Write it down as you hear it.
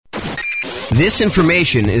This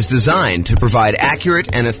information is designed to provide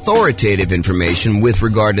accurate and authoritative information with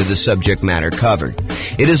regard to the subject matter covered.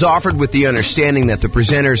 It is offered with the understanding that the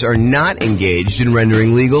presenters are not engaged in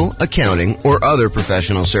rendering legal, accounting, or other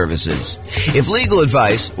professional services. If legal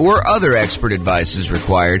advice or other expert advice is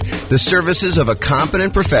required, the services of a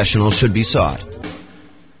competent professional should be sought.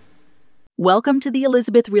 Welcome to the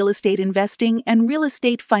Elizabeth Real Estate Investing and Real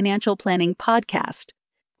Estate Financial Planning podcast.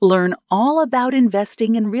 Learn all about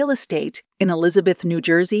investing in real estate in Elizabeth, New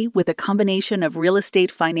Jersey, with a combination of real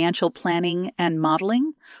estate financial planning and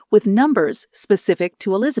modeling with numbers specific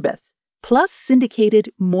to Elizabeth, plus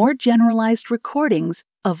syndicated, more generalized recordings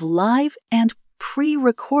of live and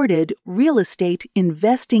pre-recorded real estate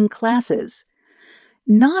investing classes.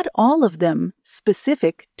 Not all of them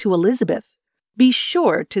specific to Elizabeth. Be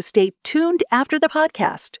sure to stay tuned after the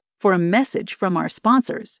podcast for a message from our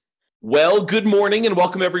sponsors. Well, good morning and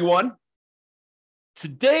welcome, everyone.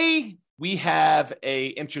 Today, we have an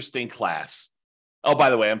interesting class. Oh, by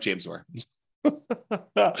the way, I'm James Orr.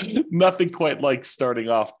 Nothing quite like starting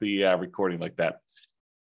off the recording like that.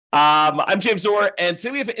 I'm James Orr, and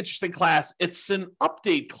today we have an interesting class. It's an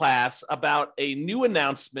update class about a new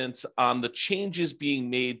announcement on the changes being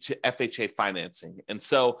made to FHA financing. And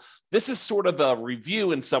so this is sort of a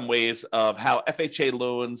review in some ways of how FHA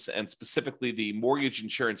loans and specifically the mortgage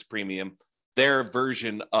insurance premium, their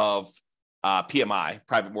version of PMI,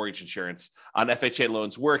 private mortgage insurance, on FHA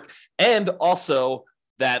loans work, and also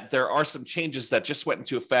that there are some changes that just went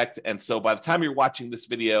into effect. And so by the time you're watching this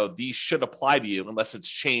video, these should apply to you unless it's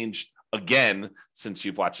changed again since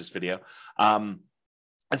you've watched this video. And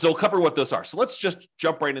so we'll cover what those are. So let's just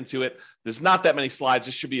jump right into it. There's not that many slides.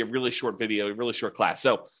 This should be a really short video, a really short class.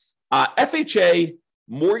 So FHA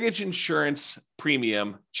mortgage insurance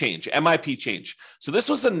premium change, MIP change. So this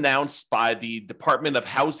was announced by the Department of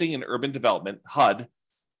Housing and Urban Development, HUD,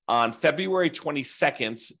 on February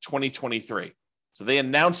 22nd, 2023. So they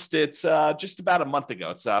announced it just about a month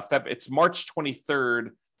ago. It's March 23rd,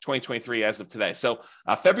 2023 as of today. So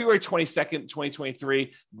February 22nd,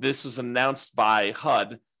 2023, this was announced by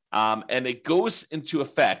HUD, and it goes into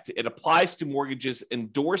effect. It applies to mortgages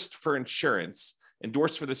endorsed for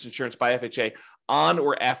this insurance by FHA on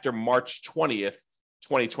or after March 20th,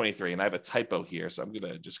 2023. And I have a typo here, so I'm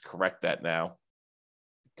going to just correct that now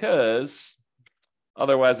because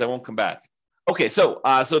otherwise I won't come back. Okay, so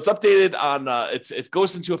it's updated on, it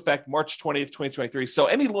goes into effect March 20th, 2023. So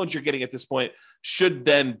any loans you're getting at this point should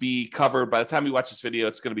then be covered. By the time you watch this video,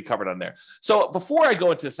 it's going to be covered on there. So before I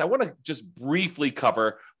go into this, I want to just briefly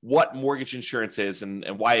cover what mortgage insurance is and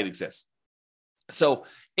why it exists. So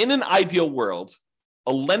in an ideal world,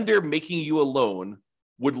 a lender making you a loan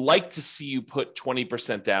would like to see you put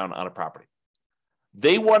 20% down on a property.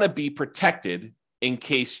 They want to be protected in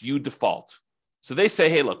case you default. So they say,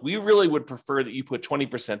 hey, look, we really would prefer that you put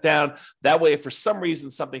 20% down. That way, if for some reason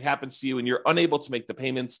something happens to you and you're unable to make the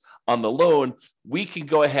payments on the loan, we can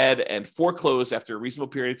go ahead and foreclose after a reasonable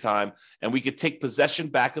period of time, and we could take possession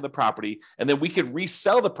back of the property, and then we could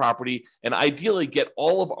resell the property and ideally get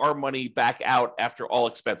all of our money back out after all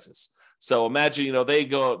expenses. So imagine, they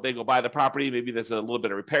go buy the property. Maybe there's a little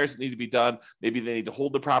bit of repairs that need to be done. Maybe they need to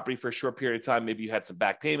hold the property for a short period of time. Maybe you had some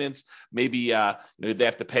back payments. Maybe they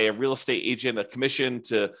have to pay a real estate agent a commission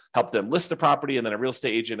to help them list the property, and then a real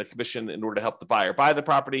estate agent a commission in order to help the buyer buy the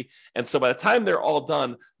property. And so by the time they're all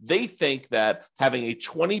done, they think that having a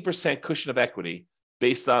 20% cushion of equity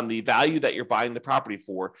based on the value that you're buying the property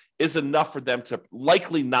for is enough for them to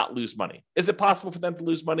likely not lose money. Is it possible for them to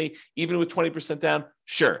lose money even with 20% down?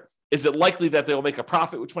 Sure. Is it likely that they'll make a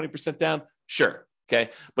profit with 20% down? Sure. Okay.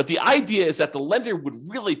 But the idea is that the lender would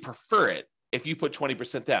really prefer it if you put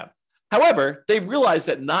 20% down. However, they've realized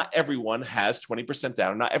that not everyone has 20%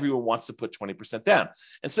 down. Not everyone wants to put 20% down.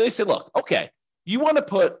 And so they say, look, okay, you want to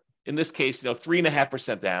put, in this case,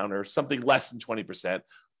 3.5% down or something less than 20%.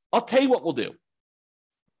 I'll tell you what we'll do.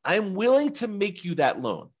 I'm willing to make you that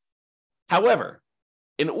loan. However,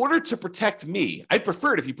 in order to protect me, I'd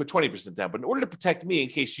prefer it if you put 20% down, but in order to protect me in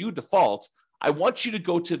case you default, I want you to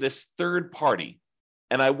go to this third party,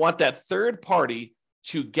 and I want that third party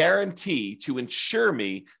to guarantee, to ensure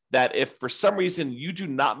me that if for some reason you do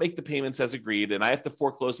not make the payments as agreed and I have to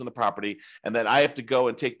foreclose on the property and then I have to go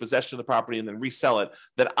and take possession of the property and then resell it,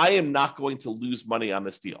 that I am not going to lose money on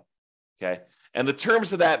this deal. Okay. And the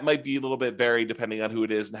terms of that might be a little bit varied depending on who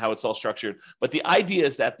it is and how it's all structured. But the idea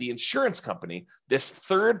is that the insurance company, this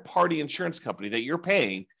third party insurance company that you're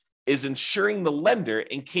paying, is insuring the lender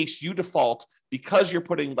in case you default because you're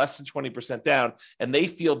putting less than 20% down, and they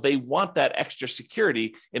feel they want that extra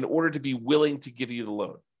security in order to be willing to give you the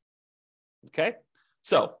loan. Okay?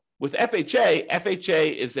 So with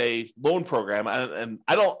FHA is a loan program, and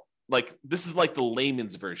I don't like, this is like the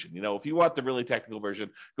layman's version. You know, if you want the really technical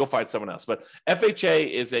version, go find someone else. But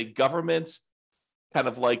FHA is a government kind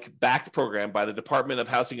of like backed program by the Department of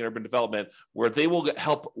Housing and Urban Development, where they will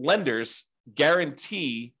help lenders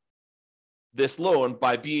guarantee this loan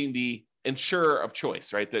by being the insurer of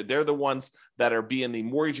choice, right? They're the ones that are being the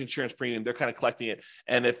mortgage insurance premium. They're kind of collecting it.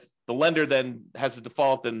 And if the lender then has a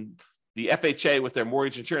default, then the FHA with their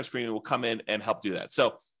mortgage insurance premium will come in and help do that.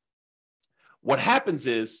 So what happens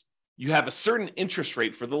is you have a certain interest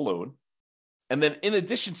rate for the loan. And then in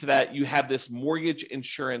addition to that, you have this mortgage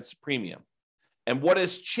insurance premium. And what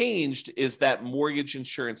has changed is that mortgage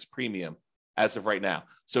insurance premium as of right now.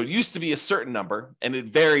 So it used to be a certain number, and it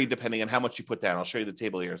varied depending on how much you put down. I'll show you the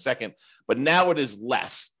table here in a second. But now it is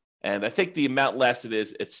less. And I think the amount less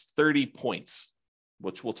it's 30 points,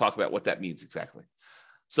 which we'll talk about what that means exactly.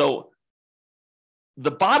 So the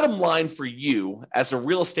bottom line for you as a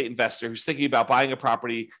real estate investor who's thinking about buying a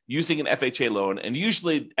property using an FHA loan, and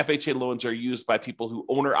usually FHA loans are used by people who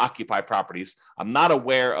own or occupy properties. I'm not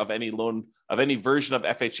aware of any loan of any version of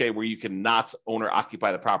FHA where you can not own or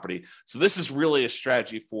occupy the property. So this is really a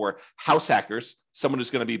strategy for house hackers, someone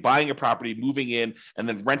who's going to be buying a property, moving in, and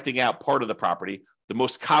then renting out part of the property. The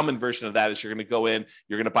most common version of that is you're going to go in,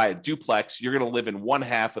 you're going to buy a duplex, you're going to live in one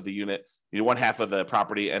half of the unit, one half of the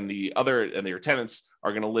property, and the other, and your tenants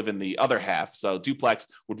are going to live in the other half. So duplex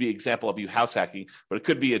would be an example of you house hacking, but it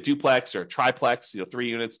could be a duplex or a triplex, 3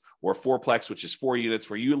 units, or a fourplex, which is 4 units,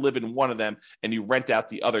 where you live in one of them and you rent out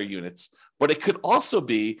the other units. But it could also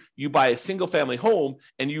be you buy a single family home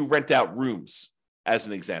and you rent out rooms, as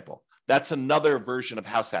an example. That's another version of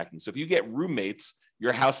house hacking. So if you get roommates,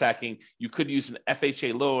 you're house hacking. You could use an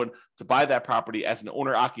FHA loan to buy that property as an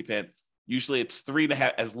owner occupant. Usually it's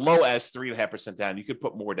 3.5%, as low as 3.5% down. You could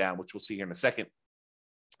put more down, which we'll see here in a second.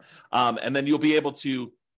 And then you'll be able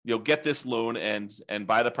to get this loan and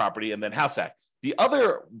buy the property and then house hack. The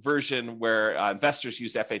other version where investors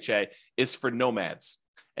use FHA is for nomads.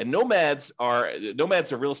 And nomads are a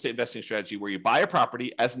real estate investing strategy where you buy a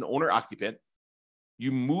property as an owner occupant.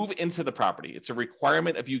 You move into the property. It's a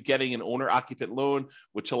requirement of you getting an owner occupant loan,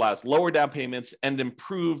 which allows lower down payments and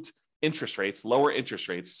improved interest rates, lower interest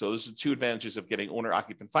rates. So those are 2 advantages of getting owner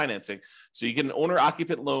occupant financing. So you get an owner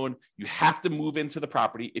occupant loan. You have to move into the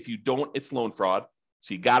property. If you don't, it's loan fraud.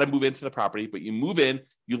 So you got to move into the property, but you move in,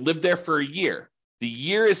 you live there for a year. The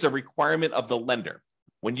year is a requirement of the lender.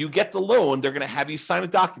 When you get the loan, they're going to have you sign a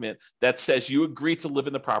document that says you agree to live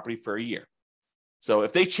in the property for a year. So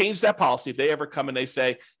if they change that policy, if they ever come and they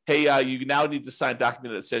say, hey, you now need to sign a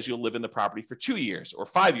document that says you'll live in the property for 2 years or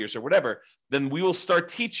 5 years or whatever, then we will start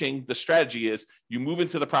teaching the strategy is you move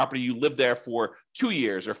into the property, you live there for 2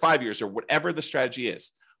 years or 5 years or whatever the strategy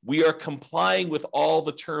is. We are complying with all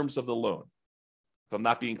the terms of the loan. If I'm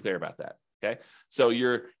not being clear about that. Okay. So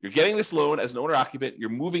you're getting this loan as an owner occupant, you're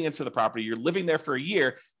moving into the property, you're living there for a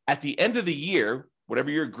year. At the end of the year, whatever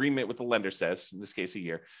your agreement with the lender says, in this case, a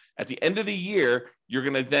year, at the end of the year, you're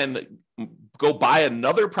going to then go buy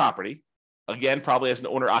another property, again, probably as an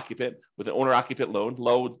owner occupant with an owner occupant loan,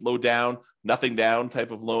 low down, nothing down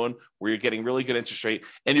type of loan where you're getting really good interest rate.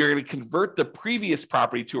 And you're going to convert the previous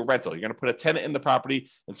property to a rental. You're going to put a tenant in the property.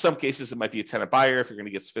 In some cases, it might be a tenant buyer if you're going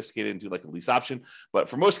to get sophisticated and do like a lease option. But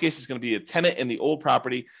for most cases, it's going to be a tenant in the old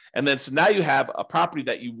property. And then so now you have a property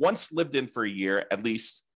that you once lived in for a year, at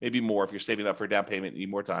least, maybe more if you're saving up for a down payment, you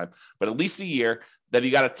need more time, but at least a year. That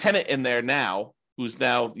you got a tenant in there now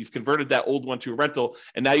you've converted that old one to a rental,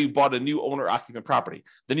 and now you've bought a new owner occupant property.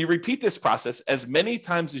 Then you repeat this process as many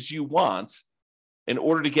times as you want in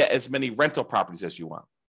order to get as many rental properties as you want.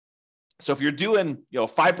 So if you're doing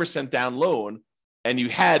 5% down loan and you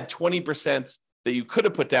had 20% that you could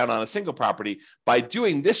have put down on a single property, by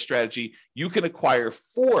doing this strategy, you can acquire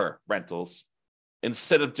 4 rentals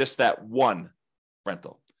instead of just that 1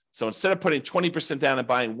 rental. So instead of putting 20% down and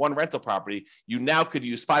buying 1 rental property, you now could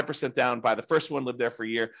use 5% down, buy the first one, live there for a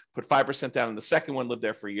year, put 5% down in the second one, live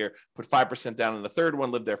there for a year, put 5% down in the third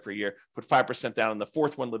one, live there for a year, put 5% down in the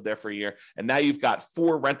fourth one, live there for a year. And now you've got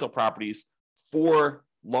 4 rental properties, 4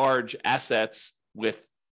 large assets with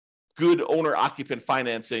good owner occupant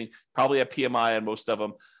financing, probably a PMI on most of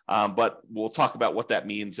them. But we'll talk about what that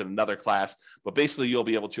means in another class. But basically, you'll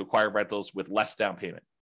be able to acquire rentals with less down payment.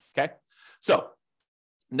 Okay. So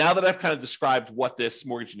now that I've kind of described what this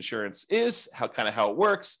mortgage insurance is, how it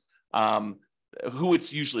works, who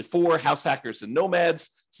it's usually for, house hackers and nomads.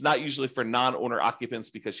 It's not usually for non-owner occupants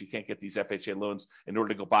because you can't get these FHA loans in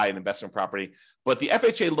order to go buy an investment property. But the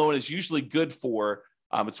FHA loan is usually good for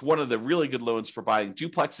It's one of the really good loans for buying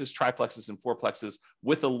duplexes, triplexes, and fourplexes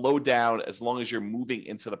with a low down as long as you're moving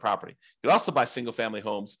into the property. You can also buy single family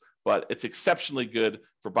homes, but it's exceptionally good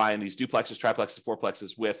for buying these duplexes, triplexes,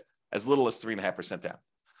 fourplexes with as little as 3.5% down.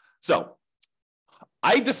 So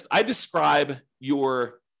I describe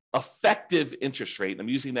your effective interest rate, I'm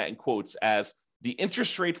using that in quotes, as the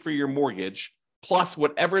interest rate for your mortgage plus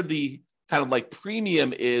whatever the kind of like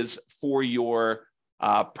premium is for your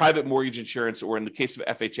private mortgage insurance, or in the case of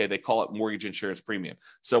FHA, they call it mortgage insurance premium.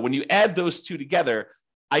 So when you add those two together,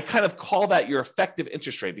 I kind of call that your effective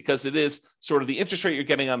interest rate, because it is sort of the interest rate you're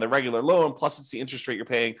getting on the regular loan, plus it's the interest rate you're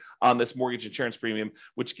paying on this mortgage insurance premium,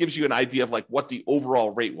 which gives you an idea of like what the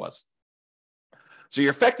overall rate was. So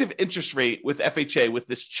your effective interest rate with FHA, with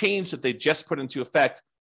this change that they just put into effect,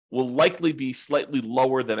 will likely be slightly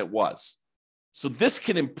lower than it was. So this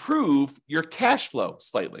can improve your cash flow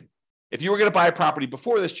slightly. If you were going to buy a property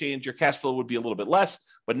before this change, your cash flow would be a little bit less.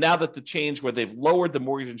 But now that the change where they've lowered the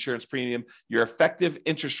mortgage insurance premium, your effective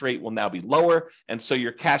interest rate will now be lower. And so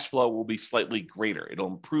your cash flow will be slightly greater. It'll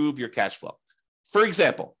improve your cash flow. For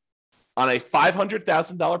example, on a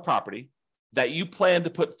 $500,000 property that you plan to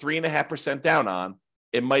put 3.5% down on,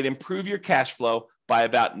 it might improve your cash flow by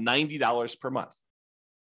about $90 per month.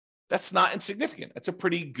 That's not insignificant. That's a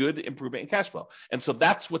pretty good improvement in cash flow. And so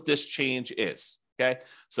that's what this change is. Okay.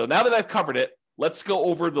 So now that I've covered it, let's go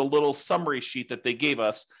over the little summary sheet that they gave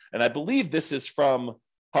us. And I believe this is from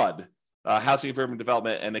HUD, Housing and Urban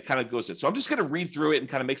Development, and it kind of goes in. So I'm just going to read through it and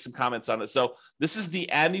kind of make some comments on it. So this is the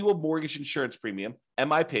annual mortgage insurance premium,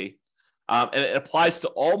 MIP, and it applies to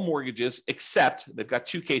all mortgages except they've got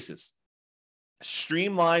two cases: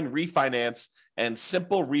 streamlined refinance and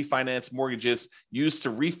simple refinance mortgages used to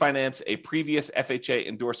refinance a previous FHA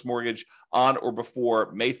endorsed mortgage on or before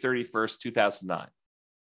May 31st, 2009.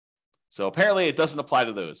 So apparently it doesn't apply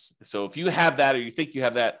to those. So if you have that, or you think you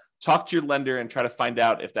have that, talk to your lender and try to find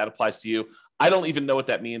out if that applies to you. I don't even know what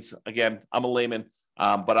that means. Again, I'm a layman,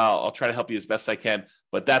 but I'll try to help you as best I can.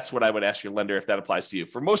 But that's what I would ask your lender if that applies to you.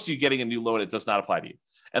 For most of you getting a new loan, it does not apply to you.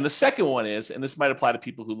 And the second one is, and this might apply to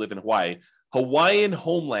people who live in Hawaii, Hawaiian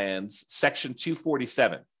Homelands, Section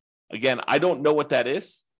 247. Again, I don't know what that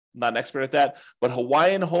is. I'm not an expert at that, but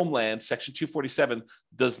Hawaiian Homeland Section 247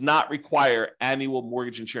 does not require annual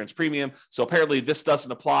mortgage insurance premium. So apparently this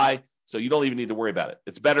doesn't apply. So you don't even need to worry about it.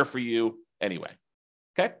 It's better for you anyway.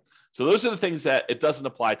 Okay. So those are the things that it doesn't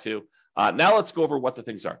apply to. Now let's go over what the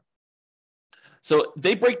things are. So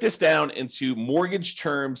they break this down into mortgage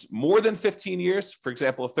terms more than 15 years, for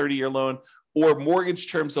example, a 30-year loan, or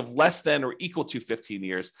mortgage terms of less than or equal to 15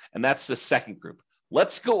 years. And that's the second group.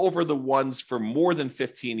 Let's go over the ones for more than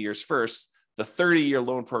 15 years first, the 30-year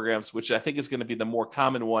loan programs, which I think is going to be the more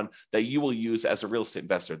common one that you will use as a real estate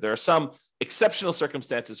investor. There are some exceptional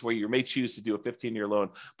circumstances where you may choose to do a 15-year loan,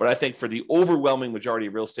 but I think for the overwhelming majority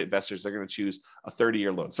of real estate investors, they're going to choose a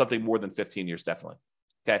 30-year loan, something more than 15 years, definitely.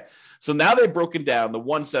 Okay. So now they've broken down the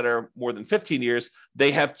ones that are more than 15 years.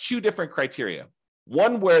 They have two different criteria.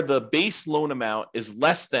 One where the base loan amount is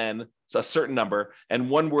less than a certain number,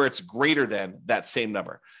 and one where it's greater than that same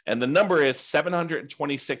number. And the number is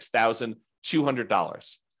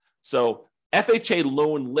 $726,200. So FHA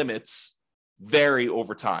loan limits vary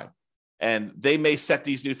over time. And they may set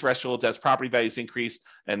these new thresholds as property values increase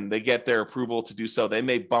and they get their approval to do so. They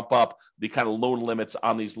may bump up the kind of loan limits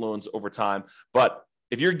on these loans over time. But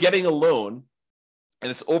if you're getting a loan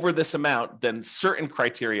and it's over this amount, then certain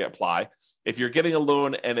criteria apply. If you're getting a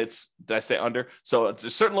loan and it's, did I say under? So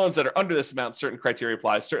there's certain loans that are under this amount, certain criteria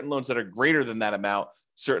apply. Certain loans that are greater than that amount,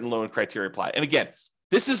 certain loan criteria apply. And again,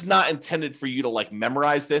 this is not intended for you to like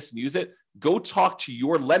memorize this and use it. Go talk to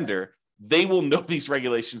your lender. They will know these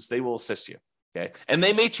regulations. They will assist you. Okay. And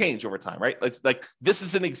they may change over time, right? It's like, this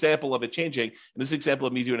is an example of it changing. And this is an example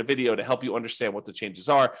of me doing a video to help you understand what the changes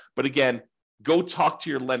are. But again, go talk to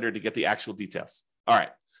your lender to get the actual details. All right.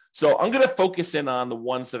 So I'm going to focus in on the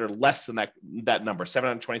ones that are less than that number,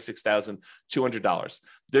 $726,200.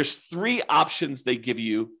 There's three options they give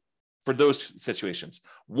you for those situations.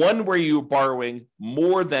 One where you're borrowing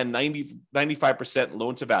more than 95%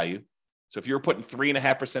 loan to value. So if you're putting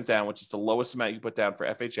 3.5% down, which is the lowest amount you put down for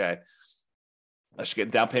FHA, I should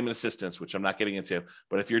get down payment assistance, which I'm not getting into.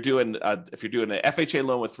 But if you're doing an FHA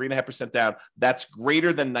loan with 3.5% down, that's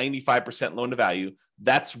greater than 95% loan to value.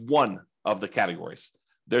 That's one of the categories.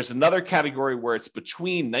 There's another category where it's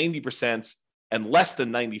between 90% and less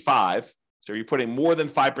than 95. So you're putting more than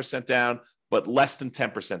 5% down, but less than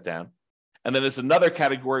 10% down. And then there's another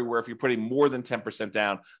category where if you're putting more than 10%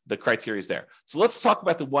 down, the criteria is there. So let's talk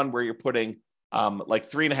about the one where you're putting like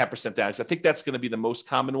 3.5% down, because I think that's going to be the most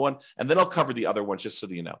common one. And then I'll cover the other ones just so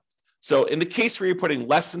that you know. So in the case where you're putting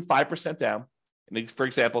less than 5% down, for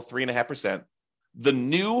example, 3.5%, the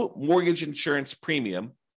new mortgage insurance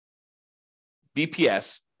premium,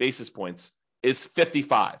 BPS, basis points, is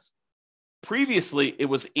 55. Previously, it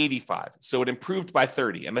was 85. So it improved by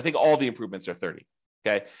 30. And I think all the improvements are 30.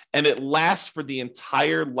 Okay. And it lasts for the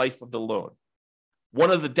entire life of the loan. One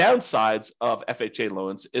of the downsides of FHA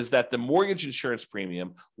loans is that the mortgage insurance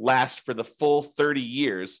premium lasts for the full 30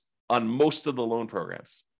 years on most of the loan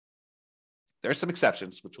programs. There are some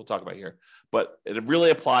exceptions, which we'll talk about here, but it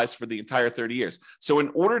really applies for the entire 30 years. So in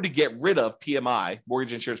order to get rid of PMI,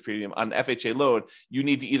 mortgage insurance premium, on an FHA loan, you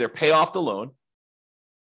need to either pay off the loan,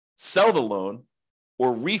 sell the loan,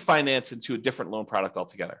 or refinance into a different loan product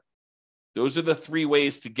altogether. Those are the three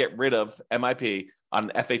ways to get rid of MIP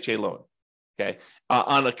on an FHA loan. Okay.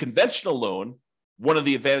 On a conventional loan, one of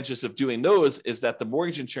the advantages of doing those is that the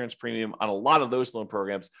mortgage insurance premium on a lot of those loan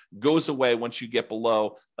programs goes away once you get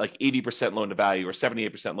below like 80% loan to value or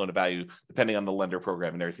 78% loan to value, depending on the lender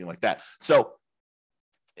program and everything like that. So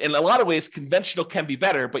in a lot of ways, conventional can be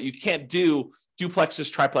better, but you can't do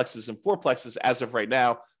duplexes, triplexes, and fourplexes as of right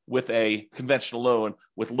now with a conventional loan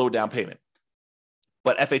with low down payment.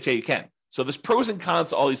 But FHA you can. So there's pros and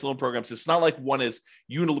cons to all these loan programs. It's not like one is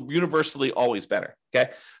universally always better. Okay.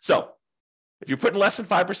 So if you're putting less than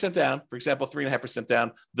 5% down, for example, 3.5%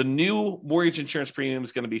 down, the new mortgage insurance premium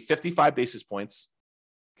is going to be 55 basis points.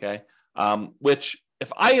 Okay. Which,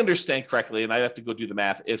 if I understand correctly, and I'd have to go do the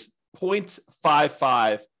math, is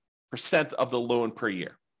 0.55% of the loan per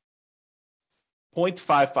year.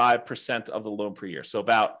 0.55% of the loan per year. So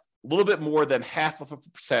about a little bit more than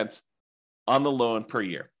 0.5% on the loan per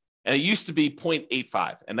year. And it used to be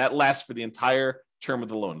 0.85, and that lasts for the entire term of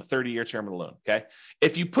the loan, the 30-year term of the loan, okay?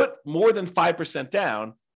 If you put more than 5%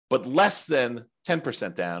 down, but less than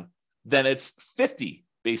 10% down, then it's 50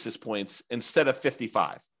 basis points instead of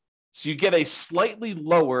 55. So you get a slightly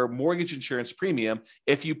lower mortgage insurance premium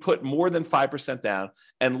if you put more than 5% down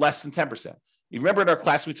and less than 10%. You remember in our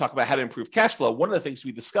class, we talked about how to improve cash flow. One of the things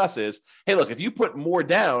we discuss is, hey, look, if you put more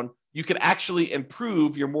down, you can actually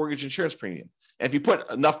improve your mortgage insurance premium. And if you put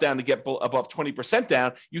enough down to get above 20%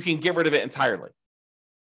 down, you can get rid of it entirely.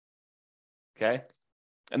 Okay.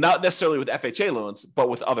 And not necessarily with FHA loans, but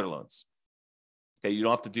with other loans. Okay. You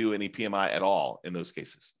don't have to do any PMI at all in those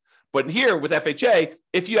cases. But here with FHA,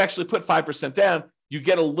 if you actually put 5% down, you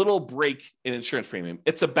get a little break in insurance premium.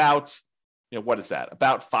 It's about, what is that?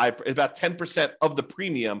 About 10% of the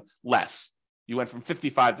premium less. You went from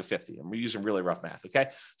 55 to 50. And we're using really rough math. Okay.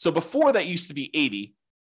 So before that used to be 80.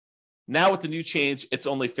 Now with the new change, it's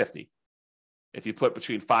only 50 if you put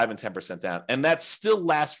between 5 and 10% down. And that still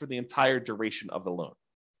lasts for the entire duration of the loan.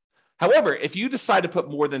 However, if you decide to put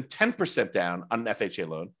more than 10% down on an FHA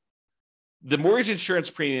loan, the mortgage insurance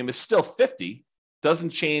premium is still 50, doesn't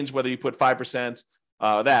change whether you put 5%,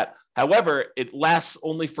 that. However, it lasts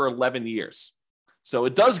only for 11 years. So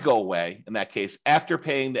it does go away in that case after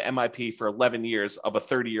paying the MIP for 11 years of a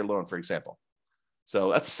 30-year loan, for example.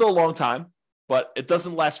 So that's still a long time, but it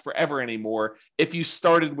doesn't last forever anymore if you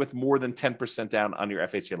started with more than 10% down on your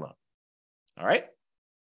FHA loan. All right.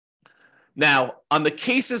 Now, on the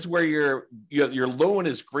cases where your loan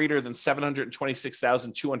is greater than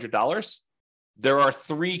 $726,200, there are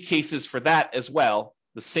 3 cases for that as well,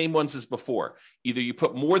 the same ones as before. Either you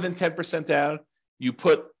put more than 10% down, you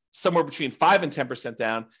put somewhere between 5 and 10%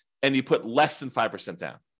 down, and you put less than 5%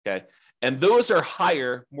 down. Okay. And those are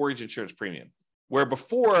higher mortgage insurance premium. Where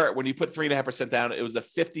before, when you put 3.5% down, it was a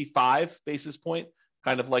 55 basis point,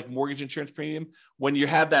 kind of like mortgage insurance premium. When you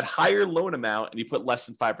have that higher loan amount and you put less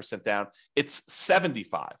than 5% down, it's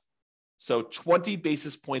 75. So 20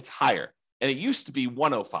 basis points higher. And it used to be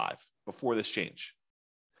 105 before this change.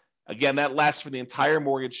 Again, that lasts for the entire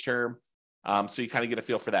mortgage term. So you kind of get a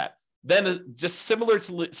feel for that. Then just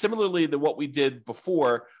similarly to what we did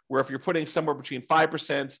before, where if you're putting somewhere between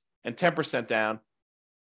 5% and 10% down,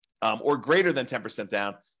 or greater than 10%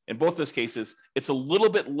 down, in both those cases, it's a little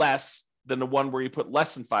bit less than the one where you put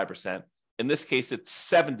less than 5%. In this case, it's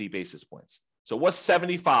 70 basis points. So it was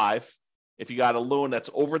 75 if you got a loan that's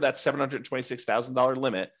over that $726,000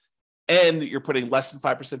 limit, and you're putting less than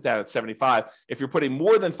 5% down at 75. If you're putting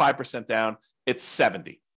more than 5% down, it's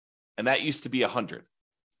 70. And that used to be 100.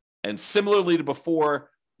 And similarly to before,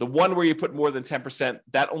 the one where you put more than 10%,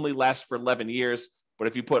 that only lasts for 11 years. But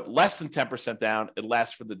if you put less than 10% down, it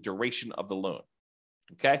lasts for the duration of the loan.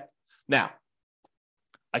 Okay. Now,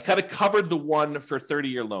 I kind of covered the one for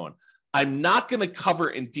 30-year loan. I'm not going to cover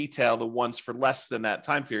in detail the ones for less than that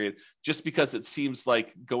time period, just because it seems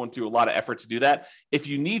like going through a lot of effort to do that. If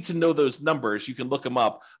you need to know those numbers, you can look them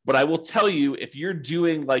up. But I will tell you, if you're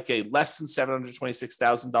doing like a less than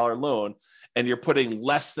 $726,000 loan and you're putting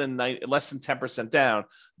less than 10% down,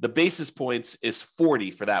 the basis points is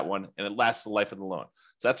 40 for that one, and it lasts the life of the loan.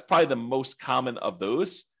 So that's probably the most common of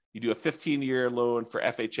those. You do a 15-year loan for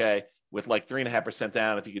FHA with like 3.5%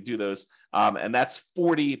 down, if you could do those. And that's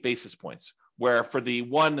 40 basis points, where for the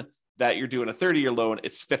one that you're doing a 30-year loan,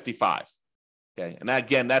 it's 55. Okay. And that,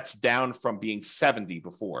 again, that's down from being 70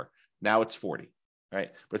 before. Now it's 40. Right.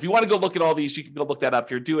 But if you want to go look at all these, you can go look that up.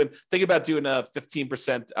 If you're think about doing a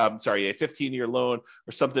 15%, a 15-year loan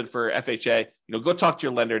or something for FHA, go talk to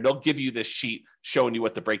your lender. They'll give you this sheet showing you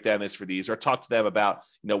what the breakdown is for these, or talk to them about,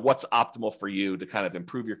 what's optimal for you to kind of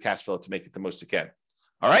improve your cash flow to make it the most you can.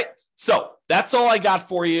 All right. So that's all I got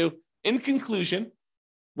for you. In conclusion,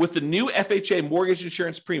 with the new FHA mortgage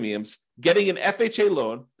insurance premiums, getting an FHA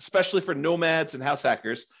loan, especially for nomads and house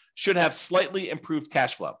hackers, should have slightly improved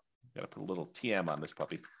cash flow. Got to put a little TM on this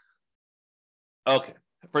puppy. Okay.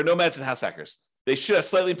 For nomads and house hackers, they should have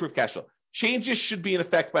slightly improved cash flow. Changes should be in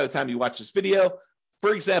effect by the time you watch this video.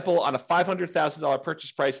 For example, on a $500,000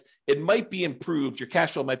 purchase price, it might be improved. Your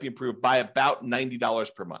cash flow might be improved by about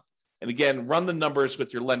 $90 per month. And again, run the numbers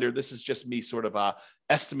with your lender. This is just me sort of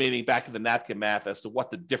estimating back of the napkin math as to what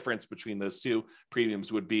the difference between those two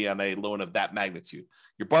premiums would be on a loan of that magnitude.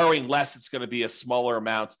 You're borrowing less, it's going to be a smaller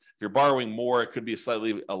amount. If you're borrowing more, it could be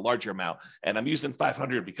a larger amount. And I'm using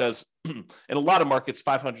 500 because in a lot of markets,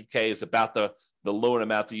 500K is about the loan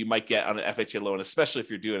amount that you might get on an FHA loan, especially if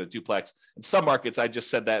you're doing a duplex. In some markets, I just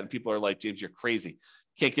said that, and people are like, James, you're crazy. You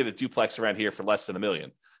can't get a duplex around here for less than $1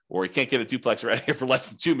 million. Or you can't get a duplex around here for less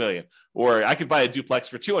than 2 million, or I could buy a duplex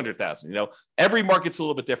for 200,000. Every market's a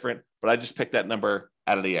little bit different, but I just picked that number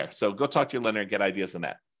out of the air. So go talk to your lender and get ideas on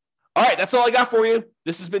that. All right, that's all I got for you.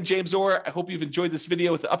 This has been James Orr. I hope you've enjoyed this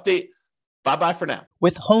video with the update. Bye-bye for now.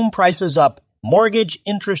 With home prices up, mortgage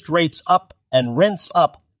interest rates up, and rents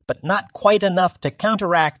up, but not quite enough to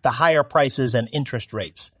counteract the higher prices and interest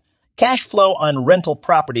rates, cash flow on rental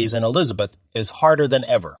properties in Elizabeth is harder than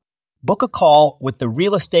ever. Book a call with the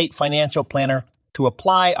Real Estate Financial Planner to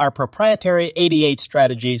apply our proprietary 88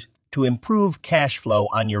 strategies to improve cash flow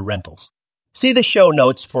on your rentals. See the show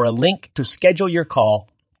notes for a link to schedule your call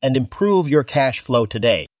and improve your cash flow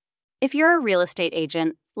today. If you're a real estate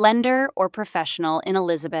agent, lender, or professional in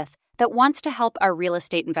Elizabeth that wants to help our real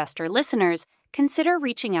estate investor listeners, consider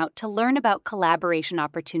reaching out to learn about collaboration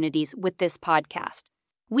opportunities with this podcast.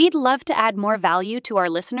 We'd love to add more value to our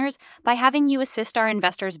listeners by having you assist our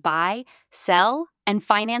investors buy, sell, and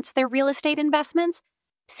finance their real estate investments.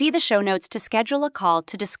 See the show notes to schedule a call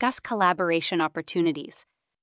to discuss collaboration opportunities.